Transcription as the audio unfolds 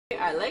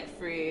I like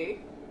free.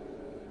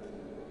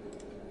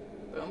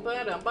 Boom,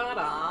 ba dum ba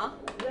da.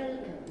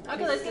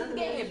 Okay, let's get in the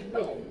game.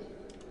 Boom.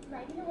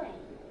 Right away.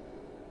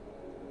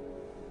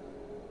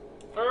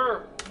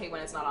 I hate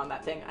when it's not on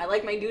that thing. I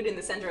like my dude in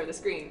the center of the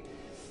screen.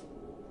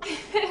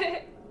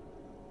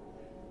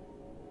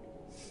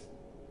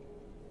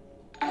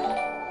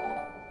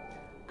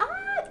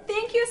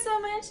 Thank you so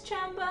much,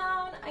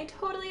 Chambone. I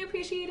totally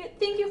appreciate it.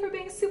 Thank you for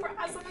being super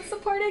awesome and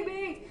supporting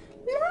me.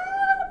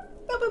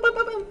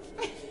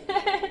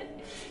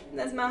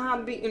 That's my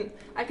heart beating.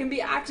 I can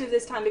be active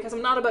this time because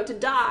I'm not about to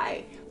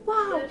die.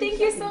 Wow, thank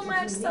you so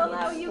much,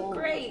 Solo. You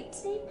great.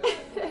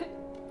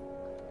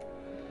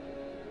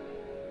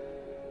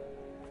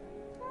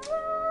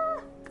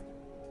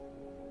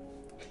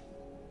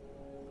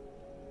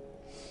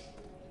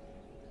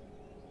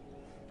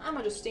 I'm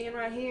gonna just stand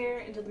right here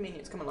until the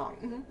minions come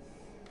along.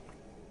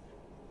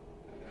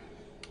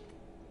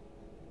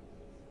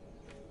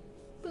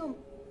 Boom.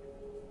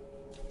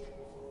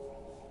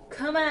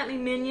 Come at me,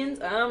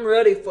 minions. I'm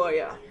ready for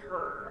you.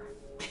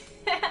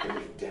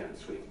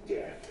 Dance with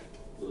death.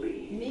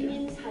 Lead.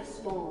 Minions have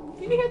spawned.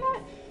 Did you hear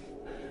that?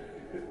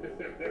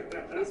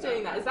 Who's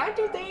doing that? Is that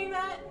dude saying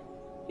that?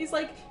 He's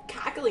like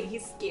cackling.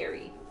 He's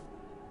scary.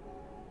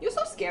 You're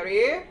so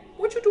scary.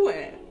 What you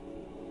doing?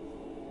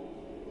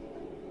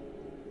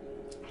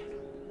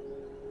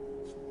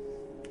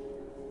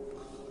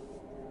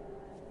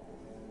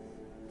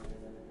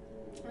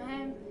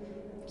 I'm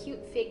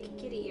cute fake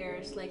kitty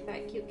ears like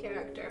that cute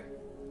character.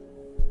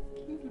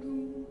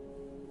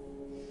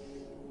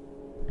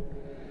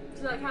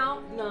 Does that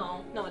count?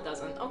 No. No, it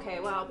doesn't. Okay,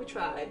 well, we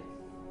tried.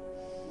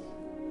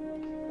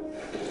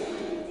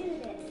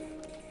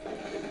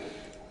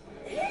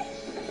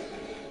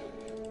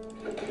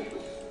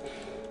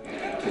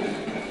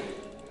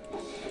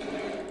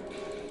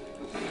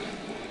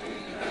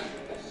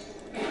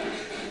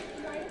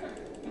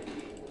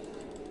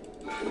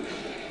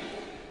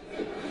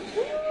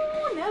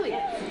 Ooh, Nelly.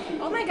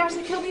 Oh my gosh,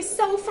 they killed me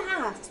so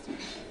fast.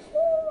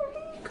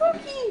 Holy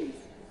cookies.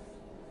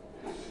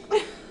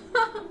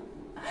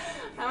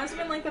 That must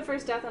have been like the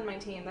first death on my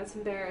team. That's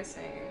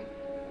embarrassing.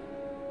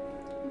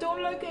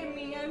 Don't look at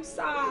me, I'm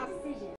soft.